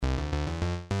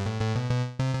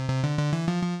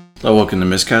Hello, welcome to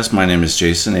Miscast. My name is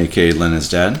Jason, aka Lena's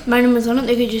dad. My name is Leonard,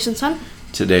 aka Jason's son.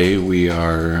 Today we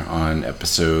are on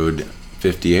episode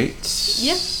 58.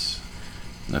 Yeah.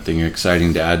 Nothing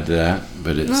exciting to add to that,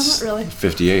 but it's not really.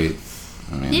 58.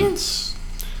 I mean, Yeah. it's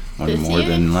one more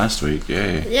than last week.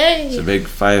 Yay. Yay. It's a big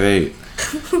 5-8.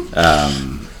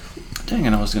 Dang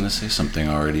it, I was going to say something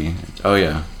already. Oh,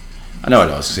 yeah. I know what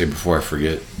I was going to say before I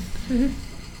forget. Mm-hmm.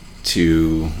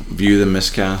 To view the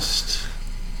Miscast,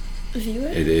 View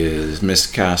it? it is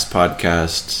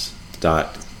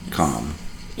miscastpodcast.com.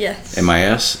 Yes.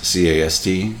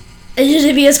 MISCAST.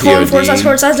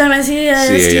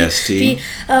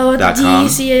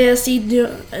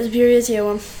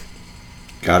 HTTPS://MICAST.com.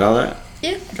 Got all that?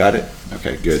 Yeah. Got it?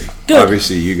 Okay, good. Good.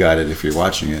 Obviously, you got it if you're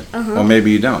watching it. Uh-huh. Well, maybe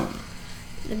you don't.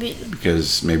 Maybe,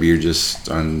 Because maybe you're just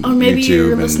on or maybe YouTube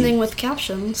you're and... listening with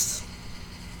captions.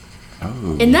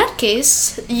 Oh. In that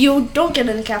case, you don't get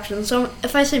any captions. So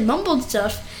if I say mumbled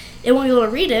stuff, it won't be able to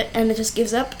read it, and it just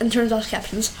gives up and turns off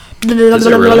captions. Is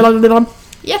it really?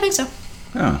 Yeah, I think so.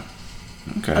 Oh.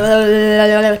 Okay.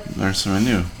 Learn something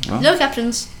new. Well, No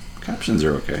captions. captions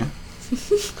are okay.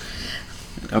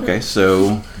 Okay,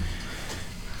 so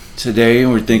today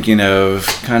we're thinking of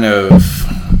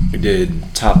we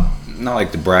did top, not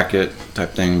like the bracket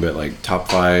type thing, but like top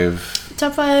 5,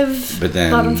 Top 5, but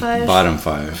then bottom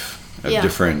 5. of Yeah.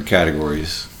 different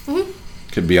categories. Mm-hmm.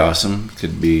 Could be awesome,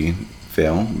 could be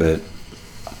fail, but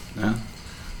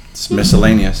it's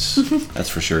miscellaneous. That's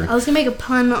for sure. I was gonna make a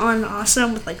pun on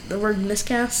awesome with like the word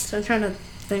miscast. So I'm trying to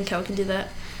think how I can do that.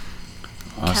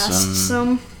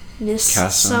 Awesome.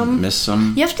 Cast some, Miss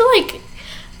some. You have to like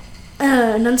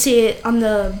enunciate on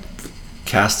the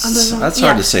Cast. On the- That's yeah,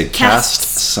 hard to say. Cast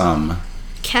casts. some.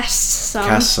 cast some.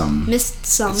 Cast some. Missed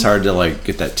some. It's hard to like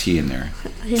get that T in there.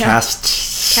 Yeah. Cast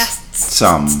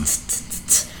some.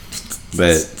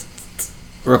 But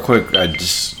real quick, I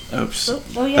just oops.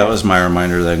 Oh, yeah. That was my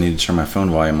reminder that I need to turn my phone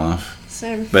volume off.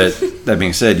 Same. But that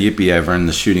being said, yippee! I've earned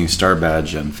the shooting star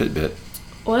badge on Fitbit.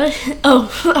 What? Oh,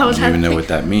 I was I don't even know what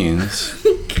that means.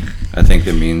 I think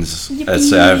it means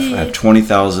Yippee. I have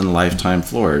 20,000 lifetime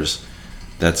floors.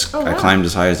 That's Oh, I wow. climbed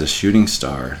as high as a shooting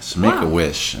star. So make a Wow.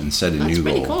 wish and set a That's new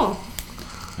pretty goal. cool.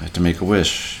 I have to make a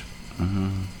wish.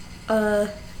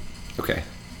 Okay,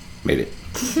 made it.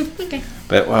 Okay.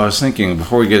 But I was thinking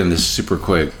before we get into this super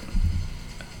quick,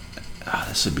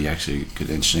 this would be actually a good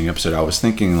interesting episode. I was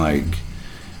thinking like,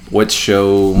 what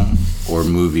show or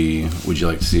movie would you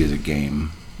like to see as a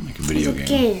game, like a video It's a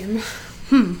game?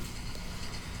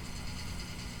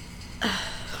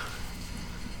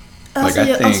 Like, I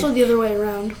think- also the other way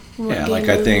around. Yeah, like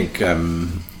I think I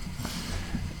don't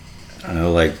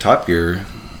know, like Top Gear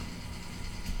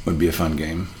would be a fun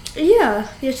game. Yeah,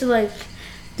 you have to like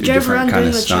Do drive different around kind doing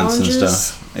of the stunts and challenges.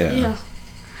 stuff. Yeah.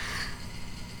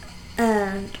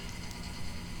 And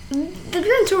the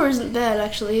Grand Tour isn't bad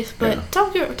actually, but Yeah.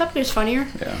 Top Gear is funnier.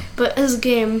 Yeah. But as a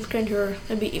game, Grand Tour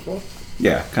would be equal.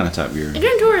 Yeah, kind of Top Gear. The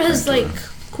Grand Tour has Grand like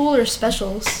cooler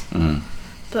specials, Mhm.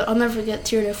 but I'll never forget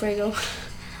Tierra del Fuego.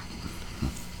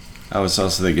 I was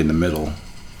also thinking the middle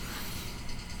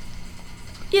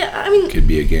Yeah, I mean, could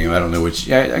be a game. I don't know which.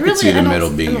 Yeah, I could really, see the I don't- middle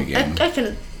being a I game. I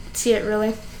couldn't see it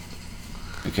really,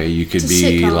 Okay, you could It's a be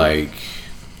sitcom. like,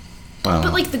 well,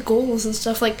 but like the goals and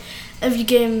stuff, like every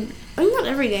game. I mean, not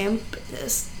every game,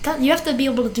 but you have to be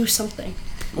able to do something.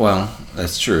 well,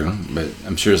 that's true. But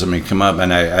I'm sure something come up,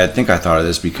 and I think I thought of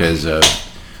this because of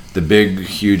the big,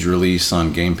 huge release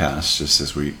on Game Pass just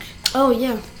this week. Oh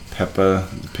yeah. Peppa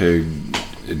the Pig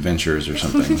Adventures or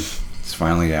something. It's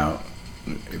finally out.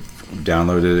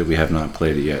 Downloaded it. We have not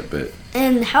played it yet, but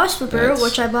And House Flipper, That's-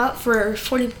 which I bought for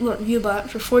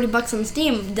 $40 on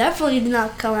Steam, definitely did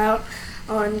not come out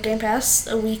on Game Pass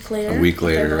a week later. a week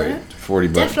later, After I bought right? it. 40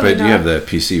 bucks. Definitely But you have not. the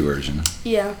PC version.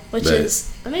 Yeah, which But- is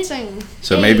amazing.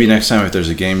 So Yay. maybe next time if there's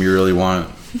a game you really want,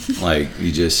 like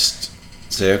you just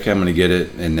say, okay, I'm gonna get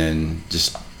it, and then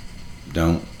just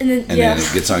don't, And then and yeah. then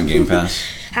it gets on Game Pass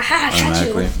Haha, got you.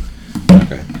 automatically.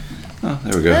 Okay. Oh,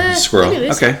 there we go. Squirrel.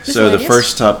 anyways, Okay, this so one the is-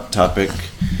 first topic,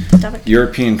 Stop it.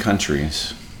 European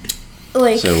countries.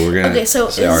 Like, So we're gonna okay, so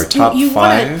say our top you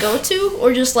want to 5. go to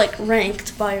or just like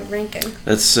ranked by ranking?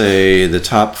 Let's say the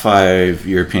top 5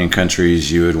 European countries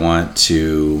you would want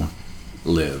to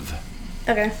live.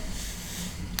 Okay.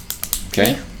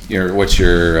 Okay. What's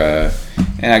your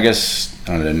and I guess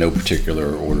I don't know, no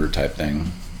particular order type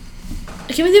thing.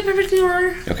 Can we do perfectly in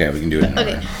order? Okay, we can do it in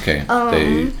Okay. order.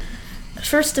 Okay.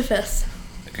 First to fifth.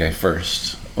 Okay,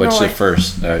 first. What's Norway. the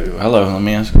first? Hello, let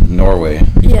me ask. Norway,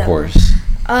 Yeah. of course.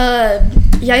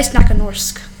 Jeg snakker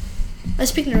norsk. I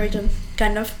speak Norwegian,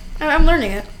 kind of. I'm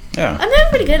learning it. Yeah. I'm doing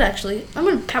pretty good, actually. I'm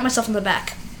gonna pat myself on the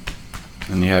back.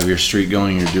 And you have your streak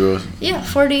going, your duo. Yeah,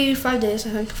 45 days,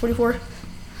 I think. 44.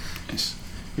 Nice.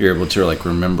 You're able to like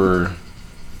remember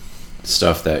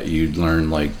stuff that you'd learned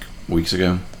like weeks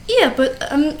ago. Yeah, but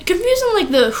I'm confusing like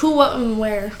the who, what, and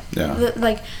where. Yeah.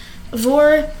 Like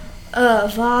vor,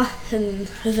 va, and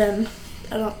them.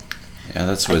 I don't. Yeah,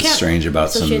 that's I what's can't strange about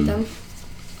associate some them.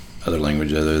 other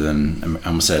language other than I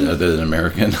almost said other than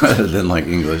American, other than like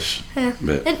English. Yeah.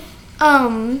 But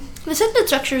And the sentence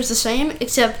structure is the same,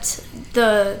 except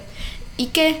the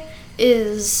ike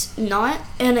is not,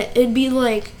 and it'd be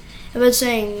like if I was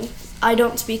saying I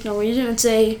don't speak Norwegian, I'd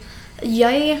say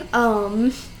jeg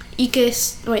ikke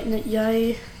wait no,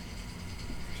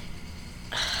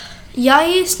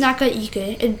 jeg snakker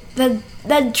ikke.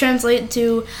 That translate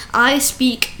to I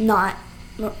speak not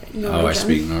Norwegian. oh, I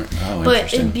speak Oh, But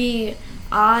interesting. it'd be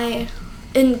I,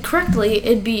 incorrectly,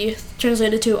 it'd be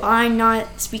translated to I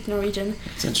not speak Norwegian.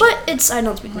 It's interesting. But it's I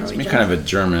don't speak It's Norwegian. kind of a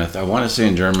German. I want to say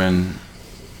in German,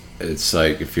 it's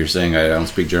like if you're saying I don't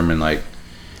speak German, like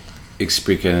ich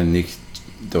spreche nicht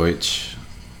Deutsch,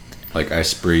 like I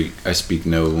speak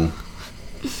no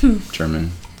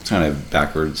German. It's kind of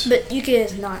backwards. But UK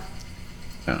is not.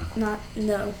 Yeah. Not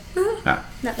no. Ah.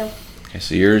 Not no. Okay,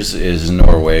 so yours is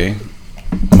Norway.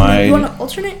 You want to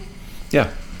alternate? Yeah.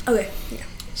 Okay. Yeah.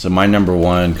 So my number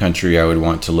one country I would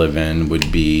want to live in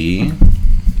would be.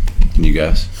 Can you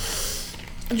guess?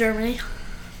 Germany.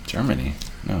 Germany.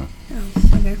 No.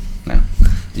 Oh, okay. No.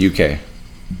 UK.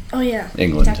 Oh yeah.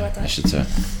 England. Talk about that. I should say.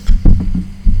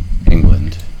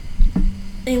 England.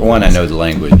 For one, I know the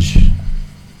language.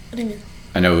 What do you mean?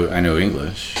 I know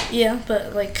English. Yeah,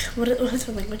 but like, what is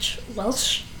the language?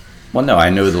 Welsh. Well, no, I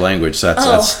know the language. So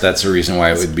Oh. that's the reason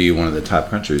why it would be one of the top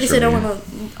countries I for said me. I want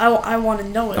to. I want to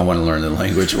know it. I want to learn the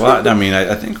language. Well, I mean,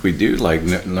 I think we do like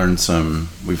learn some.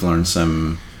 We've learned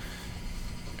some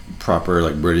proper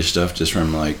like British stuff just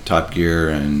from like Top Gear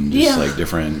and just Yeah. like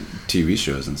different TV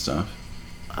shows and stuff.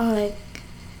 I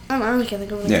can't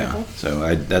think of an Yeah. example.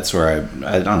 So that's where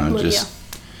I don't know. Well, Just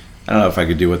I don't know if I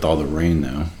could do with all the rain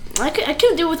though. I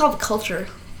couldn't do it with all the culture.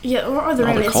 Yeah, or the All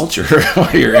rain. the It's- culture.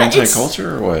 Why, you're Yeah, it's-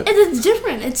 anti-culture or what? It's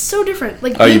different. It's so different.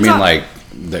 Like Oh, you beans mean on, like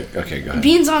the? Okay, go ahead.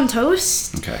 beans on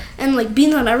toast Okay. and like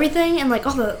beans on everything and like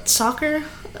all the soccer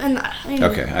and I mean,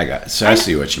 Okay, I got it. So I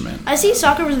see what you meant. I see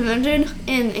soccer was invented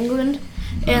in England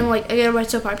and like I get why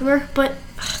it's so popular, but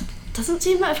it doesn't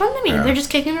seem that fun to me. Yeah. They're just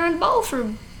kicking around the ball for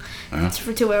Yeah.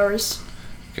 2 hours.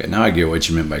 Okay, now I get what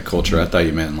you meant by culture. I thought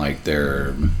you meant like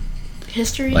their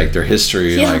History.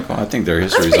 history. Yeah. Like, well, I think their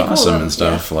history is pretty cool, awesome though. and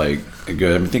stuff. Like,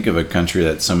 good. I mean, think of a country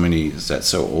that's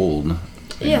so old.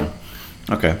 you Yeah. know.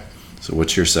 Okay, so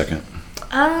what's your second?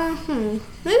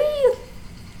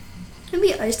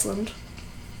 Maybe Iceland.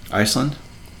 Iceland.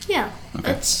 Yeah.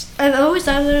 Okay. I've always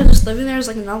thought that just living there is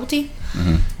like a novelty.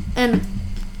 hmm And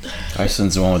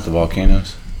Iceland's the one with the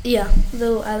volcanoes. yeah, the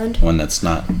little island. One that's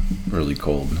not really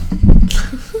cold.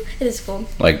 It is cold.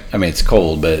 Like, I mean, it's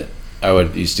cold, but I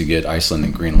used to get Iceland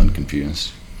and Greenland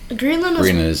confused. Greenland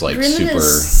Is like Greenland super.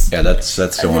 is Yeah, that's the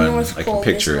the one. North I can Pole,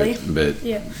 picture it, basically. but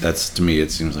Yeah. that's to me.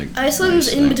 It seems like Iceland's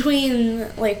nice in thing. between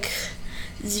like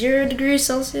 0 degrees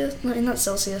Celsius. No, not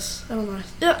Celsius. I don't know.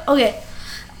 Yeah, okay.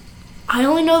 I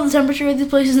only know the temperature of these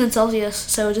places in Celsius,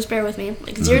 so just bear with me.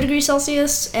 Like 0 Mhm. degrees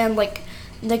Celsius and like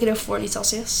negative 40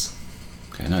 Celsius.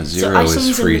 Okay, no, 0 Iceland's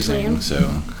is in freezing, between.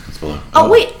 so it's below. Oh,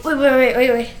 wait.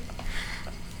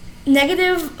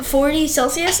 Negative 40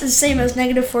 Celsius is the same as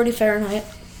negative 40 Fahrenheit.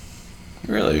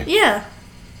 Really? Yeah.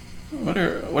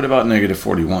 What about negative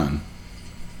 41?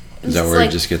 Is that It's, where like,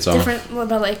 it just gets off? different,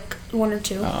 about like 1 or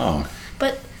 2. Oh,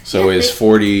 But so yeah, is they-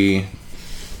 40,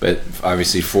 but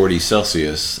obviously 40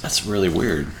 Celsius. That's really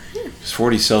weird. 'Cause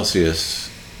 40 Celsius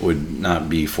would not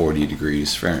be 40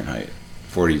 degrees Fahrenheit.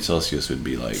 40 Celsius would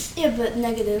be like Yeah, but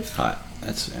negative. hot.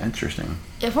 That's interesting.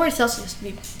 Yeah, 40 Celsius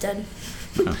would be dead.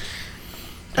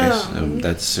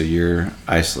 Okay, so you're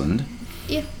Iceland.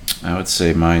 Yeah. I would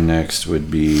say my next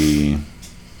would be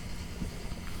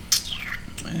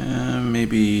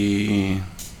maybe.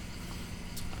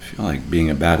 I feel like being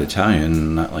a bad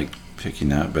Italian, not like picking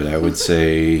that, but I would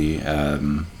say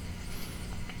I'm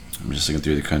just looking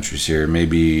through the countries here.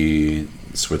 Maybe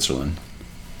Switzerland.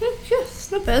 Yeah, it's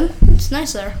not bad. It's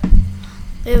nice there.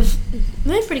 They have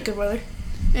pretty good weather.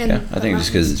 And Yeah, I think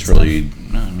just because it's stuff. really,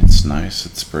 I mean, it's nice,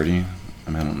 it's pretty. I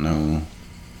mean, I don't know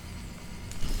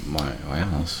why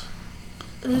else.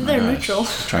 Oh my They're gosh. neutral.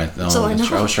 That's all I know.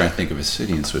 I was trying to think of a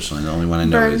city in Switzerland. The only one I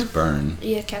know Bern. is Bern.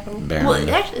 Yeah, capital. Bern. Well,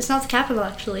 it's not the capital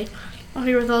actually. I'm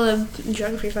here with all the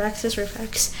geography facts, history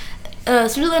facts.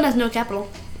 Switzerland has no capital.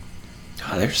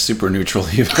 God, they're super neutral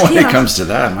even when it comes to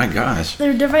that. My gosh.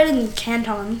 They're divided in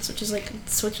cantons, which is like a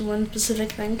Switzerland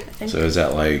specific thing, I think. So is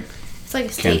that like It's like a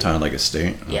state. canton, like a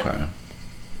state? Yeah. Okay.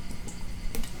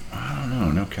 I don't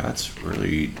know. No, that's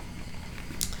really.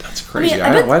 That's crazy.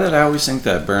 I bet- why did I always think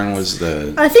that Bern was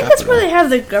the? I think that's capital? where they have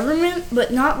the government,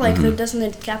 but not like the Mhm.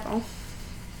 designated capital.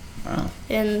 Wow.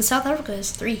 And South Africa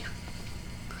has 3.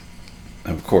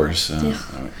 Of course. Yeah.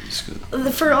 Just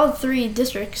 'cause- For all 3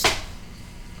 districts.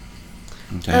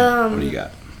 Okay. What do you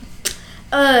got?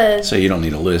 So you don't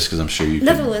need a list because I'm sure you can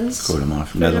Netherlands. quote them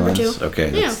off. For number Netherlands. 2.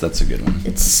 Okay, Yeah. that's a good one.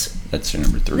 It's That's your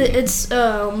number 3. it's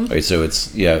Okay, so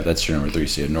that's your number 3.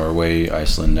 So you have Norway,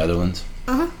 Iceland, Netherlands.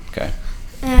 uh-huh. Okay.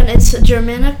 And it's a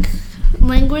Germanic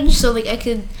language, so like I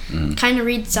could Mm. kind of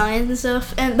read signs and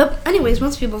stuff. And but anyways,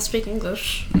 most people speak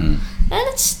English, Mm. and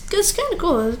it's kind of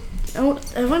cool.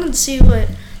 I wanted to see what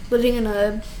living in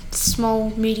a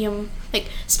small medium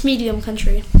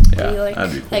country would Yeah, be like,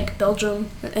 that'd be cool. like Belgium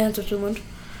and Switzerland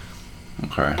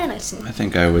Okay. and Iceland. I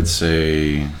think I would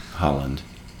say Holland.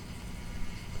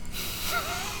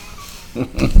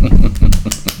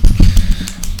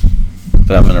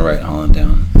 But I'm gonna write Holland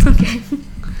down. Okay.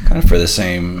 Kind of for the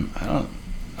same. I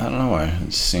don't know why.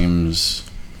 It seems.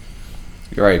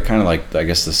 You're right. Kind of like, I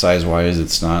guess the size wise,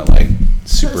 it's not like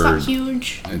So it's super. not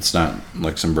huge. It's not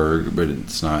Luxembourg, but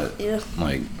it's not Yeah.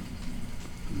 like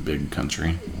big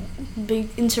country. Big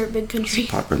country.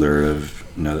 Popular of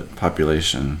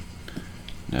population.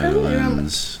 Probably around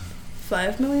Netherlands.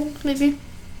 5 million, maybe.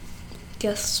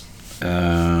 Guess.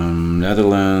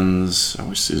 Netherlands. I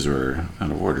wish these were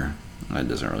out of order. That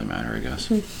doesn't really matter, I guess.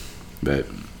 But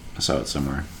I saw it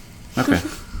somewhere. Okay.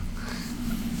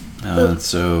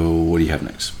 So what do you have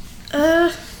next?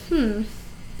 What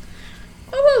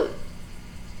about?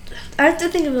 I have to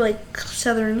think of like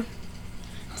southern.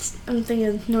 I'm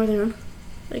thinking northern,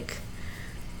 like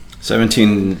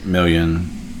 17 million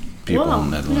people Wow. in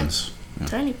the Netherlands. Yeah.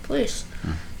 tiny place.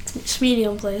 It's a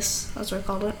medium place. That's what I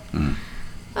called it. Mm.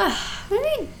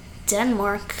 Maybe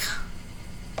Denmark.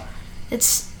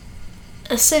 It's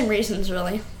the same reasons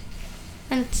really,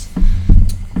 and it's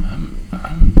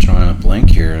I'm drawing a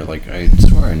blank here. Like, I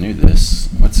swear I knew this.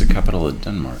 What's the capital of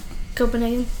Denmark?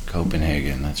 Copenhagen.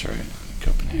 Copenhagen. That's right.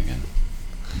 Copenhagen.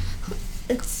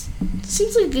 It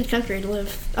seems like a good country to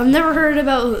live. I've never heard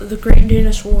about the Great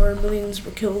Danish War. Millions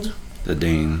were killed. The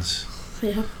Danes.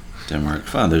 Yeah.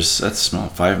 Denmark. Wow, that's small.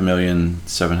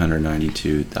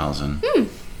 5,792,000.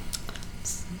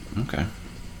 Okay.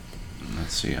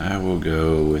 Let's see. I will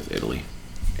go with Italy.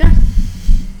 Yeah.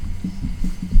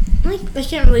 I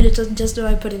can't really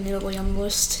justify putting Italy on the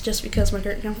list just because my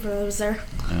great grandfather was there.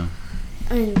 Yeah.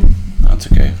 I mean, That's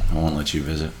okay. I won't let you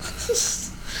visit.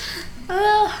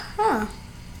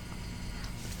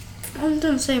 I'm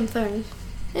doing the same thing.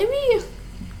 Maybe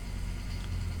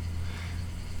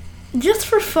just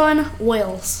for fun,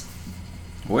 Wales.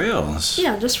 Wales.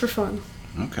 Yeah, just for fun.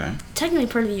 Okay. Technically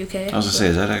part of the UK. I was gonna say,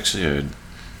 is that actually a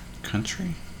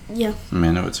country? Yeah, I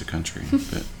mean, I know it's a country,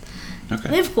 but they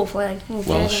okay. have a cool flag.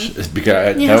 Welsh.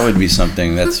 Because Yeah. that would be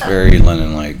something that's very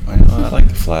London-like. Oh, I like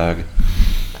the flag.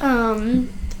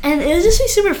 And it would just be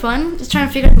super fun. Just trying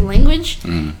to figure out the language.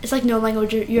 Mm. It's like no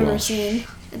language you've ever Welsh. seen.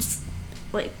 It's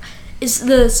like it's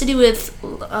the city with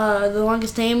the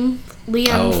longest name. Liam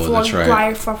Oh, that's right.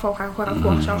 I Flog.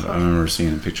 remember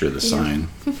seeing a picture of the Yeah. sign.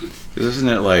 'Cause isn't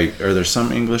it like, are there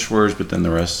some English words, but then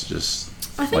the rest just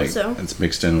I think like so. it's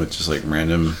mixed in with just like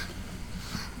random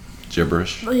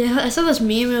gibberish? Oh, yeah, I saw this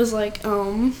meme. It was like,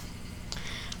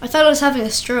 I thought I was having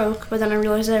a stroke, but then I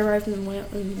realized I arrived in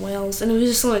Wales, and it was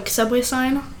just like subway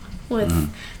sign with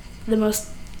the most.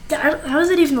 How is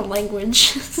it even a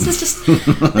language? It's just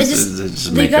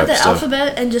they got the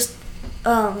alphabet and just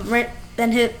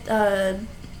then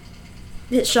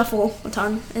hit shuffle a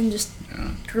ton and just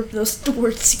group those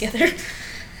words together.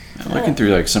 I'm looking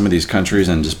through like some of these countries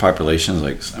and just populations,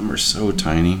 like some are so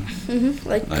tiny.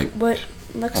 Like what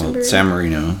Luxembourg? San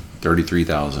Marino,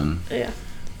 33,000. Yeah.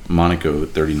 Monaco,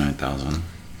 39,000.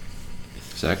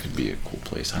 So that could be a cool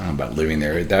place. I don't know about living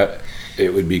there. That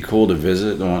it would be cool to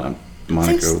visit Monaco,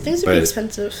 Things would but be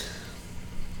expensive.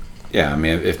 yeah, I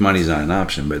mean, if money's not an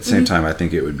option, but at the same time, I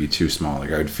think it would be too small.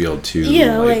 Like I would feel too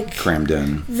like crammed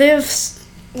in. They have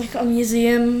like a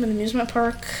museum, an amusement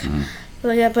park,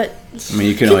 like that. But I mean,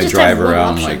 you can only just have drive one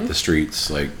around option. like the streets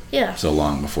like Yeah. so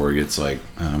long before it gets like,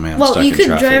 oh man, I'm Well, stuck you in could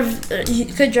traffic. you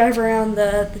could drive around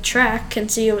the track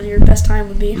and see what your best time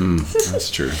would be. That's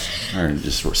true. Or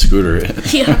just scooter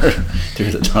it Yeah.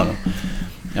 through the tunnel.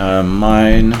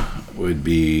 Mine would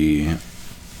be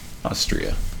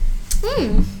Austria.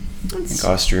 I think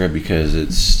Austria because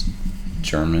it's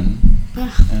German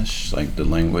like the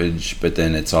language, but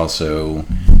then it's also,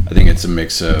 I think it's a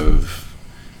mix of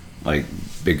like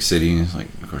big cities, like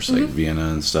of course like Vienna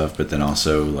and stuff, but then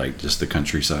also like just the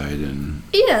countryside and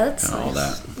that's and all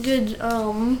nice. that. Good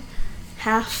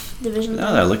half division.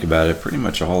 Now that I look about it, pretty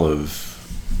much all of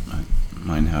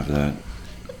mine have that.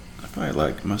 I probably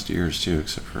like most of yours too,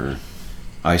 except for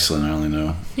Iceland. I only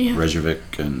know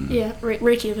Reykjavik and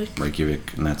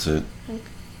Reykjavik, and that's it.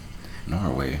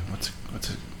 Norway.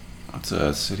 What's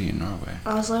a city in Norway?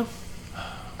 Oslo.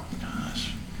 Oh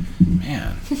gosh,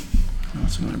 man,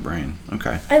 what's in my brain?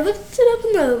 Okay. I looked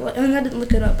it up I didn't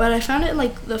look it up, but I found it in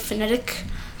like the phonetic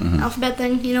alphabet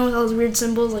thing. You know, with all those weird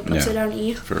symbols like upside down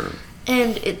E.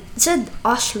 And it said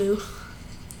Oslo.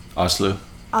 Oslo.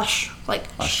 Like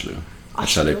Oslo.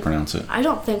 That's how they pronounce it. I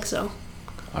don't think so.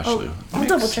 Oslo. I'll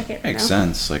double check it. Makes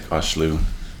sense, like Oslo.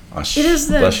 It is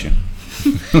the. Bless you.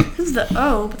 It's the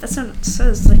O, but that's not what it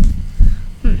says. Like,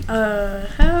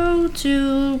 how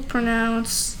to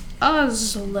pronounce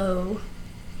Oslo?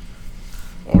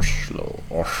 Oslo.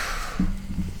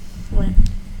 Wait.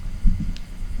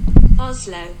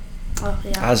 Oslo. Oh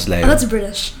yeah. Oslo. Oh, that's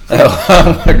British.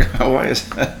 Oh my god, why is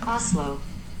that? Oslo.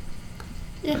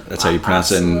 Yeah. That's how you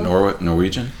pronounce it in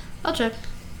Norwegian? I'll check.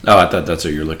 Oh, I thought that's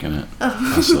what you're looking at.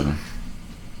 Oh. Oslo.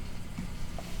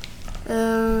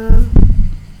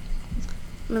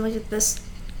 Let me look at this.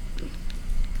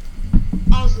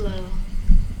 Oslo.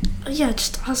 Oh, yeah,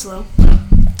 just Oslo.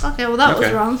 Okay, well that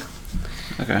was wrong.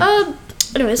 Okay.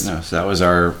 Anyways. No, so that was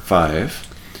our 5.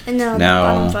 And now the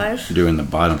bottom 5. You're doing the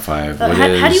bottom 5.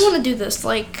 How do you want to do this?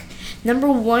 Like,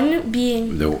 number 1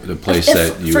 being the place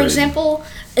that you for would, example,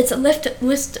 it's a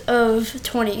list of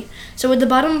 20. So would the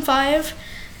bottom 5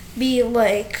 be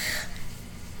like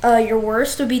your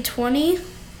worst would be 20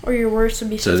 or your worst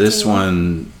would be 15? So this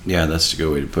one, yeah, that's a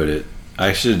good way to put it.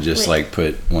 I should just like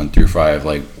put 1 through 5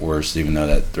 like worst, even though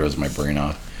that throws my brain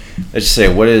off. Let's just say,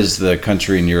 what is the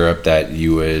country in Europe that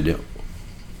you would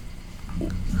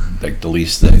like the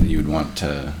least that you would want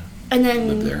to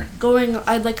live there?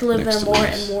 I'd like to live Next there to more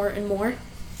this. and more and more.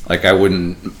 Like I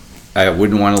wouldn't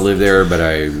want to live there, but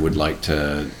I would like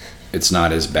to. It's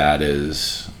not as bad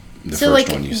as the first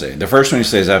one you say. The first one you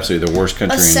say is absolutely the worst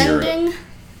country in Europe.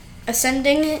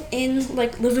 Ascending in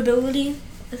like livability.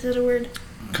 Is that a word?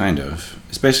 Kind of.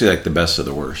 It's basically like the best of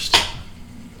the worst.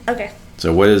 Okay.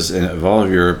 So what is, of all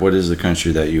of Europe, what is the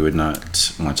country that you would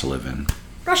not want to live in?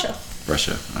 Russia.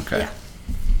 Russia, okay. Yeah.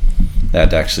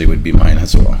 That actually would be mine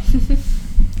as well.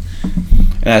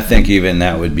 And I think even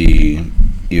that would be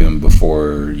even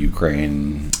before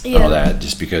Ukraine, all that,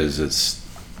 just because it's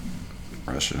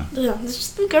Russia. Yeah, it's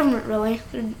just the government, really.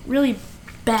 They're really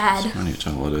bad. It's funny to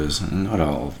tell what it is. And not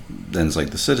all. Then it's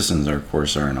like the citizens, are, of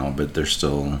course, are and all, but they're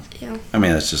still. Yeah. I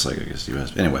mean, that's just like, I guess, the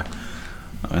U.S. Anyway,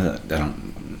 I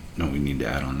don't know we need to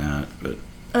add on that, but.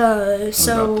 What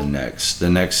about the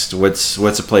next?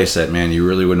 What's a place that, man, you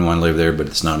really wouldn't want to live there, but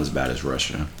it's not as bad as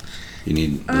Russia? You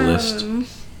need the list?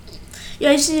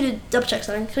 Yeah, I just need to double check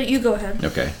something. So you go ahead.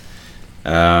 Okay.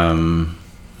 I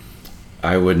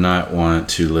would not want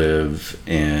to live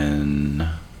in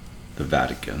the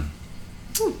Vatican.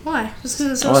 Why? Just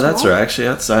because it's so small? That's right. Actually,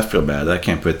 I feel bad. I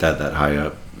can't put that high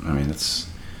up. I mean,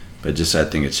 but just I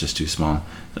think it's just too small.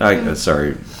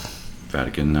 Sorry,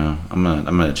 Vatican. No, I'm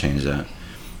gonna change that.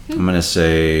 I'm gonna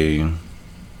say.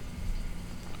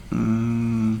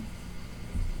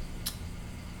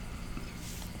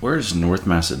 Where's North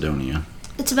Macedonia?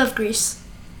 It's above Greece.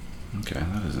 Okay,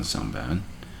 that doesn't sound bad.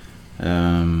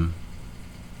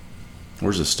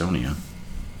 Where's Estonia?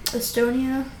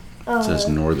 Estonia? It says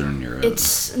Northern Europe.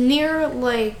 It's near,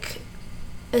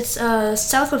 it's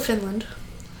south of Finland.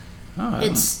 Oh,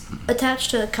 it's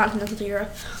attached to continental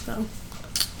Europe, so.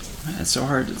 Man, it's so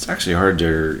hard. It's actually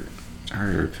harder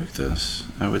to pick this.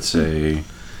 I would say,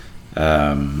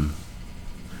 oh my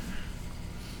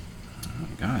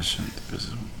gosh,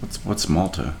 what's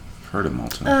Malta? I've heard of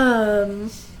Malta.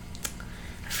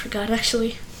 I forgot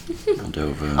actually.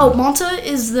 Moldova. Oh, Malta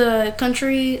is the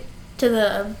country to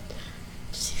the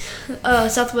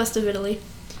southwest of Italy.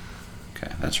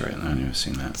 Okay, that's right. I knew I've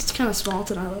seen that. It's kind of small.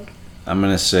 It's an island. I'm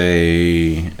gonna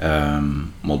say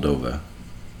Moldova.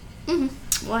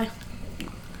 Why?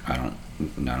 I don't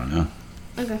know.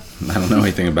 Okay. I don't know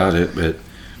anything about it, but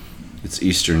it's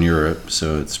Eastern Europe,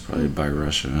 so it's probably by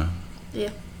Russia. Yeah.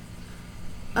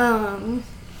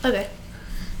 Okay.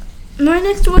 My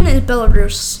next one is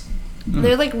Belarus.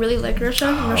 They're really like Russia.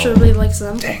 And Russia really likes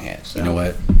them. Dang it. So. You know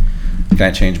what? Can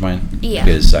I change mine? Yeah.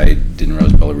 Because I didn't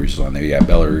realize Belarus was on there. Yeah,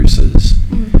 Belarus is.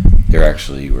 They're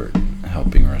actually were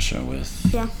helping Russia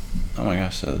with. Yeah. Oh my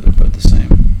gosh, so they're both the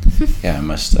same. Yeah, I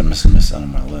must have missed that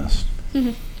on my list.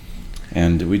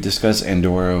 And did we discuss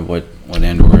Andorra? What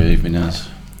Andorra even is?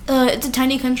 It's a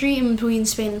tiny country in between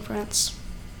Spain and France.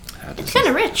 It's kind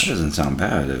of rich. That doesn't sound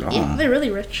bad at all. Yeah, they're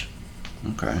really rich.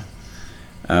 Okay.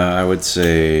 I would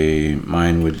say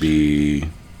mine would be.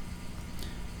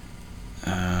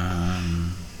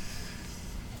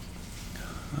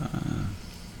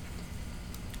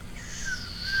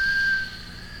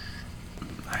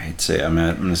 I'd say I'm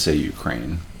gonna say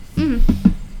Ukraine.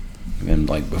 Even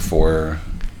like before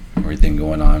everything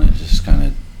going on, it's just kind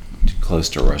of close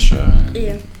to Russia. And,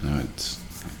 Yeah. You know, it's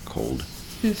cold.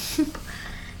 I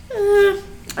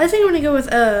think I'm gonna go with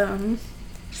I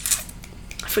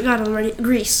forgot already.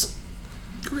 Greece.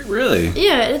 Really?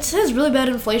 Yeah, it has really bad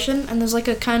inflation, and there's like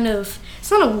a kind of,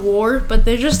 it's not a war, but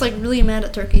they're just like really mad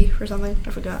at Turkey for something. I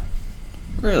forgot.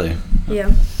 Really?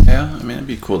 Yeah. Yeah. I mean, it'd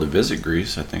be cool to visit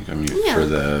Greece. I think. I mean, Yeah. for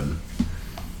the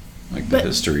like the But,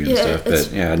 history and yeah, stuff. it's-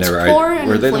 But yeah, I it's never. poor and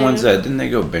Were they the ones inflated. that didn't they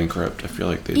go bankrupt? I feel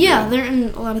like they. Yeah, did. they're in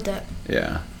a lot of debt,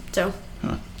 Yeah. so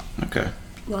Okay.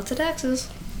 lots of taxes.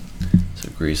 So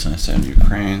Greece and I said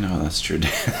Ukraine. Oh, that's true.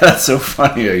 That's so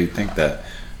funny how you think that.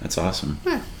 That's awesome.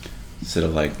 Huh. Instead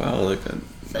of like, wow, look,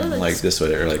 So like it's this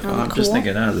way, or like, oh, I'm cool. just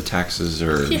thinking, oh, the taxes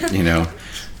are, Yeah. you know,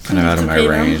 kind of out of To my pay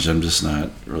them. range. I'm just not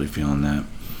really feeling that.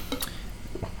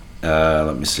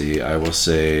 Let me see. I will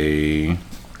say.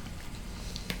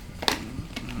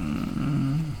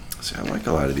 See, I like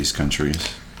a lot of these countries.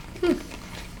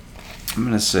 I'm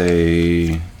gonna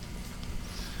say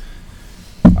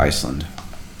Iceland.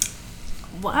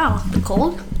 Wow, the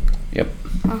cold? Yep.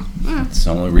 Oh, yeah. It's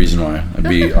the only reason why. It'd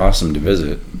be awesome to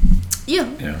visit. Yeah.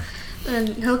 Yeah. And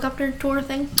helicopter tour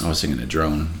thing. I was thinking a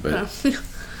drone, but Oh.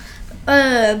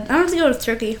 I don't have to go to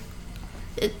Turkey.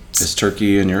 is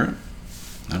Turkey in Europe?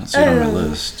 I don't see it on my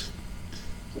list.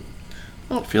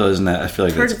 Well, I feel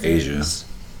like part it's of it Asia. is.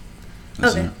 Isn't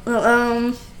Okay. it?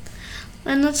 Well,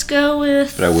 and let's go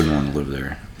with But I wouldn't want to live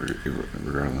there,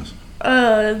 regardless.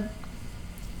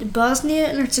 Bosnia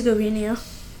and Herzegovina.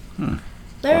 Hmm.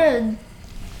 They're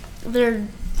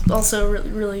also really,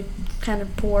 really kind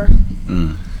of poor.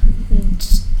 Mm.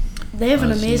 And they have an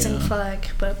Bosnia. amazing flag,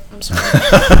 but I'm sorry.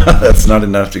 That's not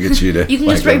enough to get you to. You can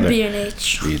like, just write go there. B and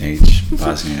H. B&H,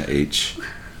 Bosnia H.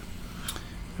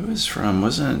 Who is from?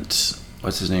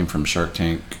 What's his name from Shark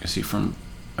Tank? Is he from?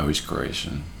 Oh, he's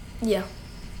Croatian. Yeah.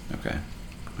 Okay,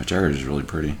 which I heard is really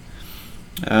pretty.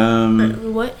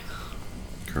 What?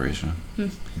 Croatia.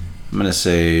 I'm gonna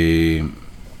say.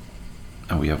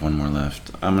 Oh, we have one more left.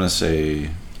 I'm gonna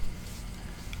say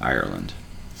Ireland.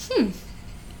 Just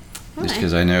Okay.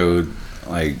 because I know,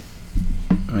 like,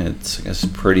 I mean, it's I guess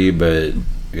pretty, but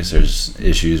I guess there's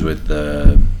issues with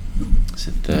the. Is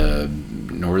it the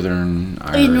Northern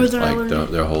Ireland? Northern like Ireland.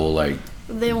 the whole like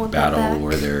They want that battle back.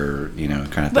 where they're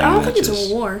kind of. But thing I don't that think it's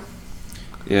just- a war.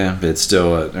 Yeah, but it's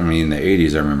still. I mean, in the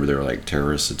 '80s, I remember there were like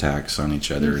terrorist attacks on each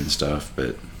other and stuff.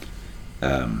 But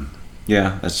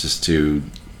yeah, that's just too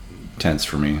tense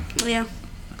for me. Yeah.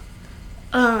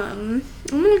 I'm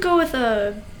gonna go with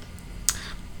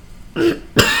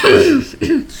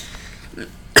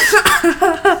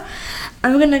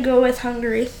I'm gonna go with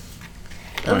Hungary.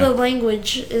 Why? The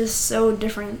language is so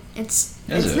different. It's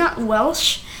Is it? not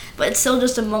Welsh, but it's still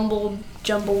just a mumbled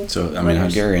jumble. So I mean, letters.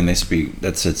 Hungarian, they speak.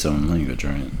 That's its own language,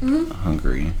 right?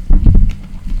 Hungary,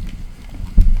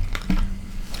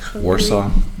 Hungary.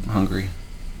 Warsaw, Hungary.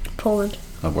 Poland.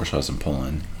 Oh, Warsaw's in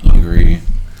Poland. Hungary.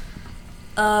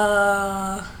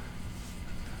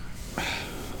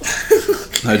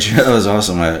 That was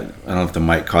awesome. I don't know if the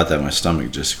mic caught that. My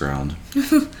stomach just growled.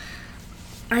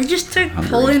 I just typed Hungary.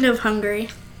 Poland of Hungary.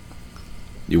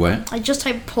 You what? I just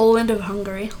typed Poland of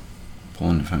Hungary.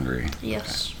 Poland of Hungary.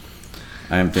 Yes.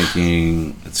 I am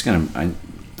thinking it's gonna.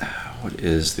 What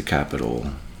is the capital?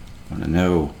 I want to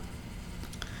know.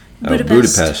 Oh,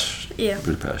 Budapest. Budapest. Yeah.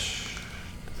 Budapest.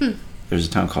 There's a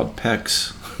town called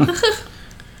Pécs.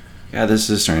 Yeah, this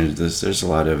is strange. There's a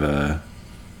lot of.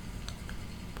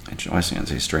 I can't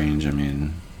say strange. I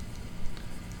mean,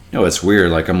 it's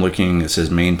weird. Like I'm looking. It says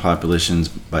main cities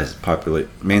by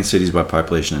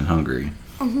population in Hungary.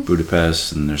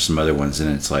 Budapest, and there's some other ones,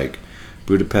 and it's like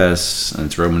Budapest, and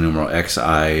it's Roman numeral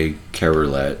XI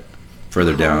Kerlet.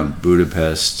 Further down,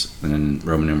 Budapest, and then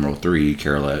Roman numeral 3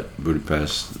 Kerlet,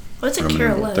 Budapest. What's a Roman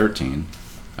numeral Kerlet? 13.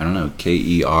 I don't know.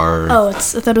 K-E-R. Oh, I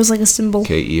thought it was like a symbol.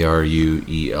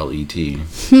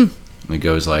 Keruelet. And it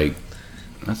goes like,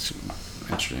 that's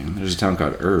interesting. There's a town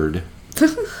called Erd.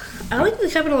 I like the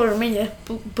capital of Romania,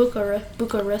 Bucharest.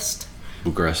 Bucharest.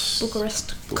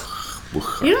 Bucharest.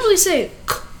 Bucharest. You don't really say.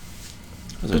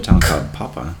 There's a town called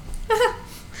Papa.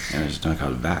 And there's a town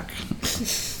called Vac.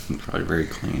 Probably very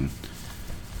clean.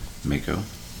 Mako.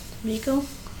 Miko.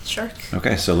 Shark.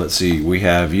 Okay, so let's see. We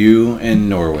have you in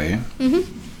Norway, Mhm.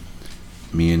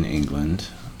 me in England,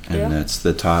 and Yeah. that's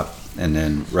the top, and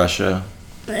then Russia,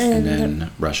 and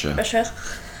then Russia. Russia.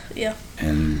 Yeah.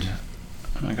 And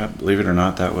oh my god, believe it or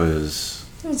not, that was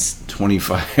It's,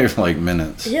 25 like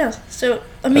minutes. yeah. So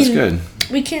I That's mean, good.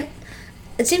 we can't.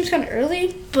 It seems kind of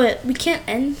early, but we can't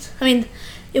end. I mean,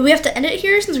 if we have to end it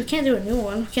here since we can't do a new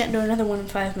one. We can't do another one in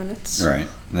 5 minutes. Right.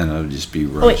 Then it'll just be Oh,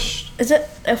 wait. rushed. Is it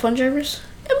F1 drivers?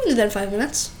 Yeah, we can do that in 5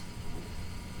 minutes.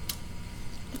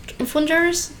 F1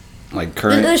 drivers? Like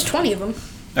current. There's 20 of them.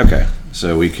 Okay,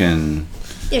 so we can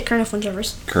Yeah, current F1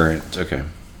 drivers. current. Okay.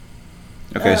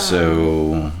 Okay,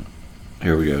 so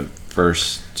here we go.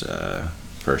 First.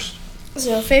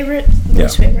 So favorite,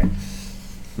 most Yeah. favorite.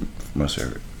 Most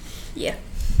favorite. Yeah.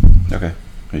 Okay.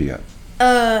 Who do you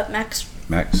got? Max.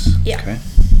 Max. Yeah. Okay.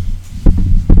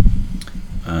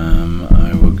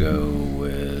 I will go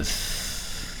with.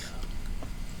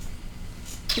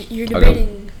 You're I'll go-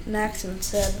 debating Max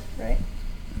instead, right?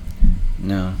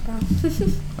 No. Oh.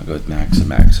 I'll go with Max and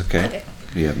Max. Okay. Okay.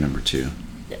 Who do you have number 2?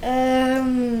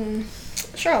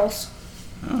 Charles.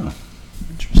 Oh,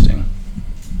 interesting.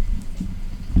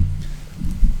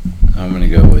 I'm gonna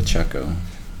go with Checo.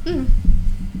 Mm.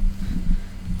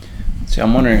 See,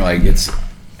 I'm wondering, like, it's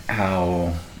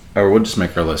how, or we'll just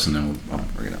make our list and then we'll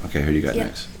bring it up. Okay, who do you got Yeah.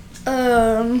 next?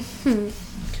 Can't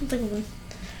think of one.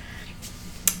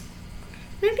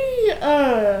 Maybe,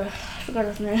 I forgot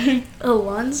his name.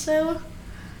 Alonso?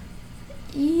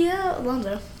 Yeah,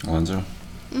 Alonso. Alonso.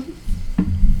 Mhm.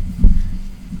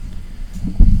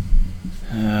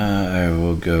 I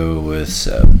will go with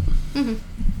Seb. Mhm.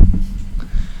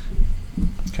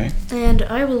 Okay. And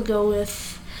I will go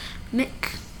with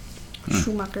Mick Hmm.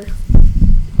 Schumacher.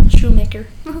 Shoemaker.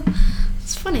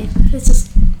 It's funny. It's just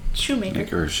Shoemaker.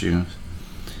 Maker of shoes.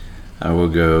 I will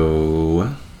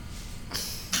go. I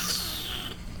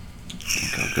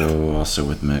think I'll go also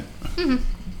with Mick. Mhm.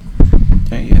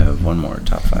 Okay, you have one more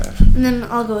top 5. And then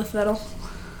I'll go with Vettel.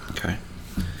 Okay.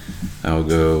 I'll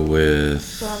go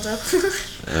with. Alonso.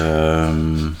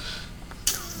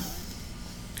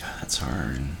 God, that's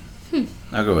hard. Hmm.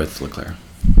 I'll go with Leclerc.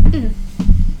 Mhm.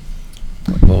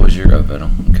 What was your Vettel?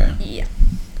 Okay. Yeah.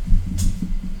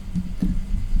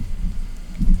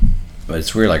 But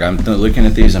it's weird. Like I'm looking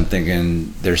at these, I'm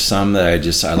thinking there's some that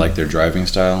I like their driving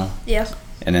style, Yeah.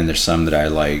 and then there's some that I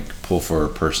like pull for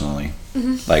personally.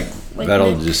 Mhm. Like Like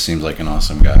Vettel Mick. just seems like an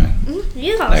awesome guy. Mhm.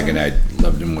 He's Like, awesome. and I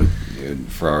loved him with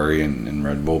Ferrari and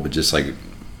Red Bull, but just like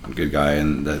a good guy.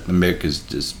 And the Mick is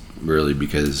just really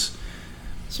because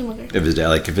Schumacher. of his dad.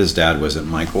 Like if his dad wasn't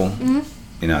Michael, Mhm.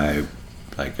 you know, I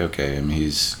like okay. I mean,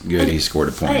 he's good. He scored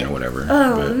a point or whatever.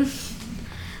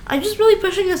 I'm just really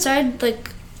pushing aside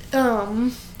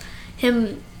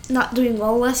him not doing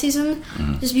well last season,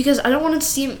 Mhm. just because I don't want to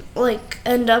see him like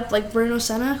end up like Bruno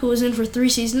Senna, who was in for 3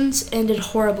 seasons and did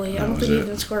horribly. I That don't was think he it.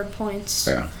 even scored points.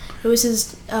 Yeah. It was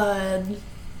his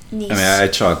niece. I mean, I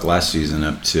chalked last season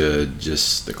up to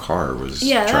just the car was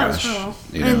yeah, that was trash. horrible.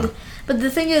 You know? But the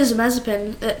thing is,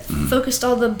 Mazepin focused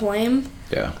all the blame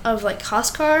Yeah. of like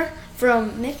Hoskar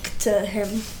from Mick to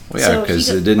him. Well, yeah, So because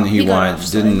got- didn't he got want?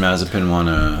 offside. Didn't Mazepin want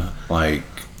to like?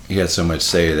 He had so much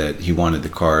say that he wanted the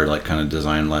car like kind of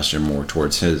designed last year more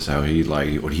towards his how he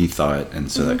like what he thought,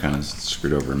 and so that kind of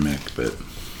screwed over Mick. But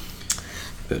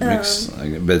Mick's,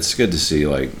 like, but it's good to see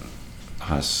like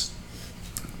Haas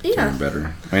Yeah. doing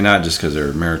better. I mean, not just because they're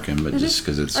American, but just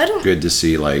because it's I don't- good to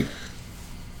see like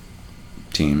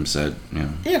teams that you know.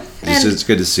 Yeah. It's, And- it's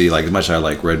good to see like as much as I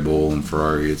like Red Bull and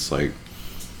Ferrari. It's like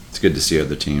it's good to see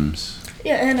other teams.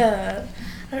 Yeah, and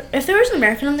if there was an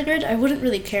American on the grid, I wouldn't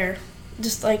really care.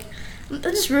 Just like I'm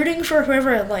just rooting for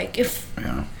whoever I like. If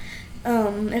Yeah.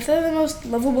 if they're the most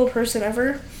lovable person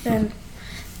ever, then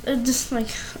it's just like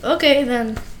okay,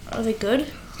 then are they good?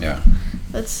 Yeah.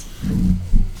 That's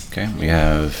Okay, we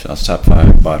have that's top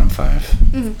 5, bottom 5.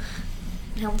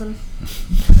 Hamilton.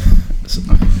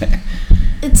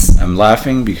 It's I'm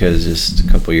laughing because just a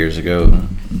couple years ago,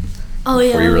 oh yeah,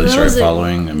 before you really I started was a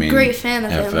following, I mean, great fan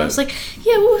of have him. I a was like,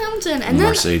 yeah, woo Hamilton, and then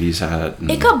Mercedes hat. And,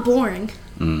 it got boring.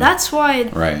 That's why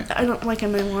right. I don't like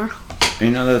him anymore. You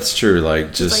know, that's true.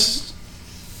 Like, just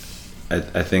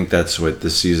I think that's what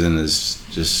this season is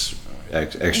just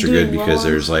extra Doing good because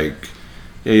well. there's like,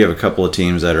 yeah, you have a couple of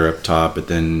teams that are up top, but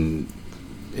then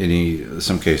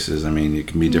some cases, I mean, it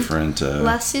can be different.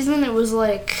 Last season it was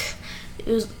Max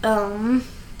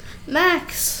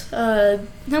Hamilton,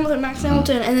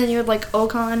 Hamilton, and then you had like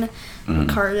Ocon,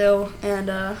 Ricardo, and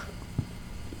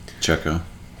Checo.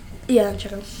 yeah,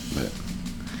 Checo.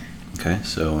 But, okay,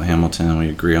 so Hamilton, we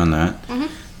agree on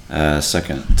that.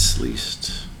 Second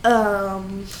least.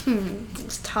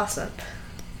 Let's toss up.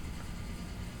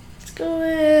 Let's go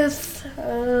with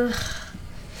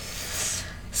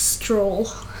Stroll.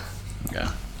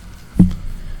 Yeah.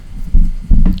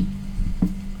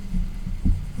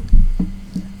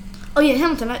 Oh yeah,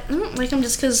 Hamilton. I don't like him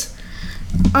just because,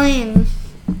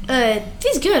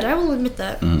 he's good. I will admit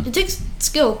that. It takes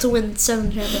skill to win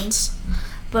 7 champions,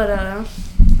 but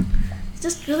it's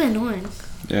just really annoying.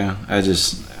 Yeah, I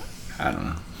don't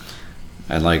know.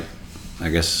 I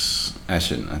guess I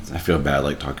shouldn't. I feel bad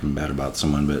like talking bad about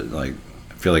someone, but like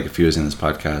I feel like if he was in this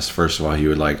podcast, first of all, he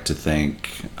would like to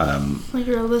thank Like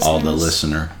your all the listeners.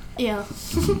 listener. Yeah.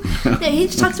 Yeah, he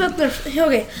just talks about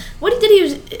okay. What he did, he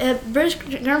was at British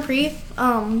Grand Prix,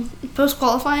 post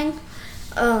qualifying,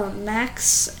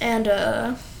 Max and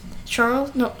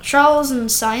Charles and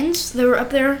Sainz, they were up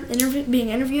there being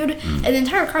interviewed, and the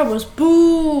entire crowd was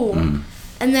boo.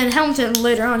 And then Hamilton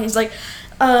later on, he's like,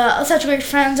 such great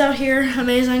fans out here,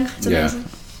 amazing. It's amazing.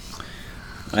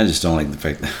 I just don't like the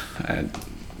fact that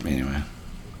anyway.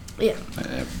 Yeah.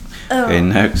 Okay,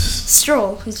 next.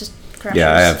 Stroll, he's just crashes.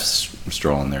 Yeah, I have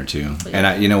Stroll in there too.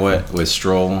 And you know what? With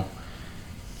Stroll,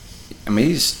 I mean,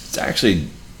 he's actually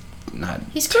not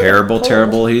He's good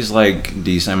terrible. He's like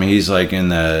decent. I mean, he's like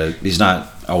he's not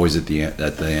always at the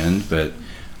end, but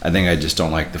I think I just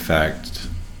don't like the fact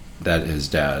that his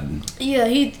dad. Yeah,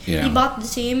 he bought the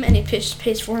team and he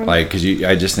pays for him. Like, because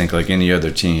I just think like any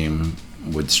other team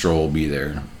would Stroll be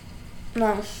there.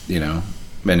 No. You know.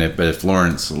 But if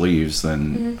Lawrence leaves,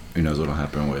 then who knows what'll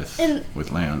happen with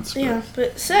Lance. Yeah,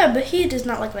 but Seb, he does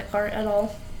not like that car at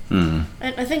all. Mm.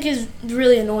 And I think he's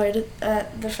really annoyed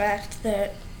at the fact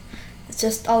that it's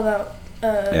just all about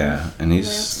yeah, and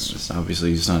Lance. obviously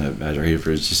he's not a bad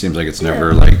driver. It just seems like it's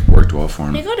never like worked well for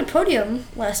him. He got a podium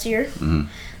last year,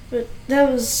 but that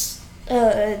was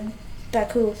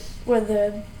Baku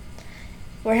where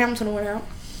Hamilton went out.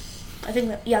 I think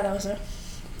that was it.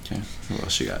 Okay, who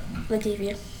else you got?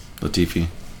 Latifi.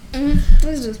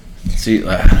 See,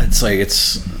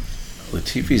 it's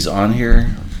Latifi's on here,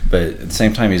 but at the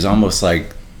same time, he's almost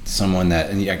like someone that,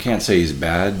 and I can't say he's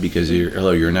bad because you're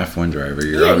an F1 driver.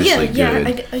 You're obviously good. Yeah, I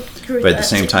agree with but at the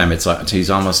same time, it's like he's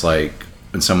almost like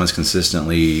when someone's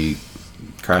consistently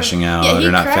crashing out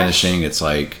or not finishing. It's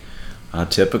like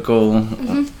typical.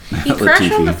 He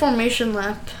crashed on the formation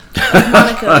lap of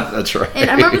Monaco. That's right. And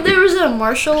I remember there was a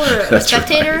marshal or a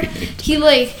spectator.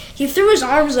 Right. He threw his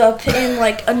arms up in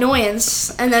like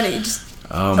annoyance, and then it just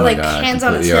God, hands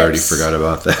on his hips. already hips. forgot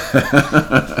about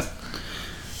that.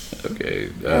 Okay.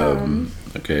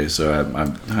 Okay. So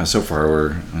I'm so far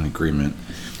we're in agreement.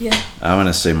 Yeah. I want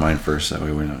to say mine first. That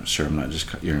way we're not sure.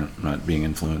 You're not being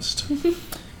influenced.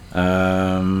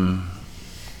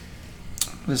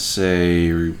 Let's say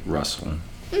Russell.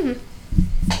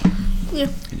 Yeah.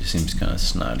 He just seems kind of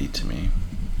snotty to me.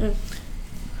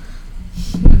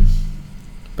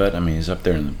 But I mean, he's up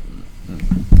there in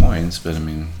the points. But I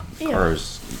mean,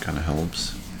 cars kind of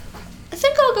helps. I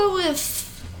think I'll go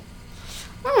with,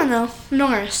 I don't know,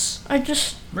 Norris. I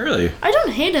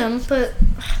don't hate him, but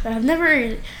I've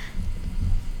never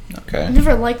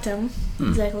liked him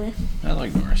exactly. I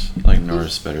like Norris. I like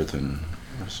Norris better than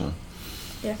Russell.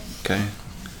 Yeah. Okay.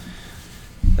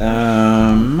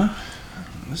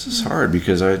 This is hard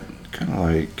because I kind of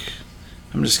like.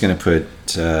 I'm just gonna put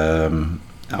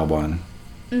Albon.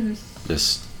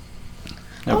 Just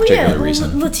no particular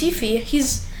reason. Latifi.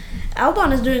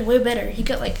 Albon is doing way better. He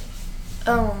got like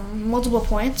multiple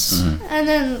points, and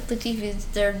then Latifi's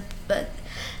there, but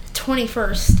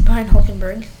 21st behind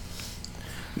Hulkenberg.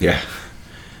 Yeah.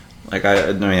 Like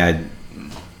I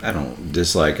don't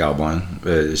dislike Albon,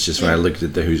 but it's just when I looked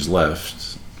at who's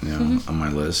left, on my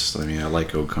list. I mean, I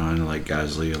like Ocon, I like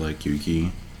Gasly, I like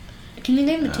Yuki. Can you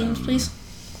name the teams, please?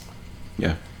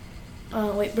 Yeah.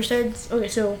 Wait, Mercedes. Okay,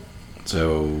 so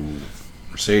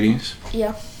Mercedes.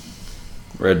 Yeah.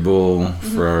 Red Bull,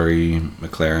 Ferrari,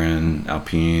 McLaren,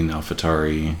 Alpine,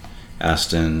 AlphaTauri,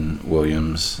 Aston,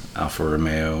 Williams, Alfa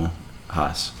Romeo,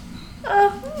 Haas.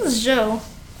 This is Joe.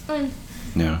 I mean,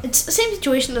 Yeah. it's the same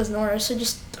situation as Norris.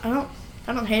 I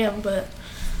don't hate him, but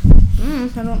I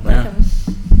don't like him.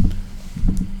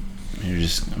 I'm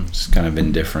just kind of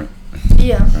indifferent.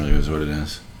 Yeah. Really is what it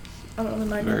is. I don't really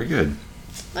mind Very him. good.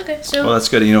 Okay, so. Well, that's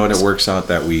good. You know what? It works out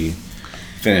that we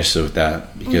finished with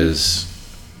that because,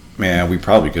 man, we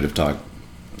probably could have talked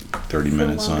 30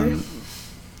 minutes on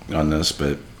this,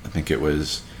 but I think it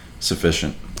was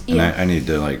sufficient. And I need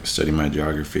to study my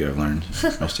geography. I've learned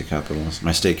my state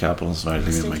capitals. I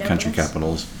think my country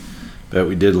capitals. But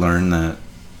we did learn that.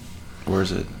 Where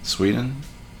is it? Sweden.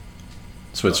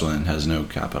 Switzerland has no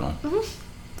capital.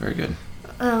 Very good.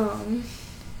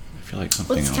 feel like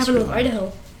something What's the else. capital of we learned.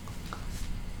 Idaho?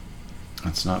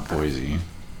 It's not Boise.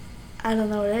 I don't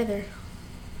know it either.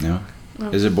 No? No.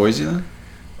 Is it Boise then?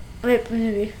 Wait,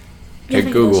 maybe. Yeah, I Okay, think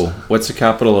it Google. is. What's the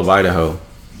capital of Idaho?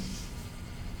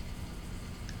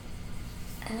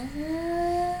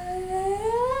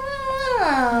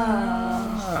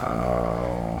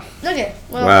 Oh. Okay,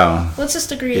 well, Wow. let's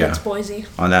just agree Yeah. that's Boise.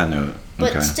 On that note.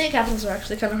 But Okay. state capitals are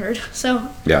actually kind of hard. So,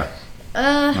 Yeah.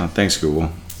 uh, Oh, thanks,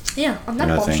 Google. yeah, on that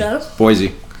Nothing. bombshell.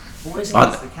 Boise. Boise On-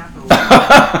 is the capital.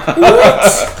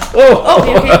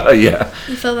 Oh, Okay. yeah.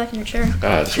 You fell back in your chair.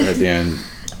 That's right at the end.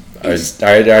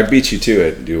 I beat you to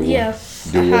it, Dougal. Yeah.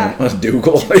 Dougal. Uh-huh.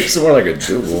 Dougal. It's more like a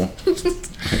Dougal. It's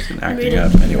been acting Made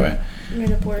up. it. Anyway.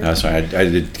 Made up word. That's fine. I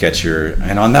did catch your.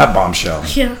 And on that bombshell.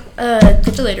 Yeah,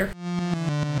 catch you later.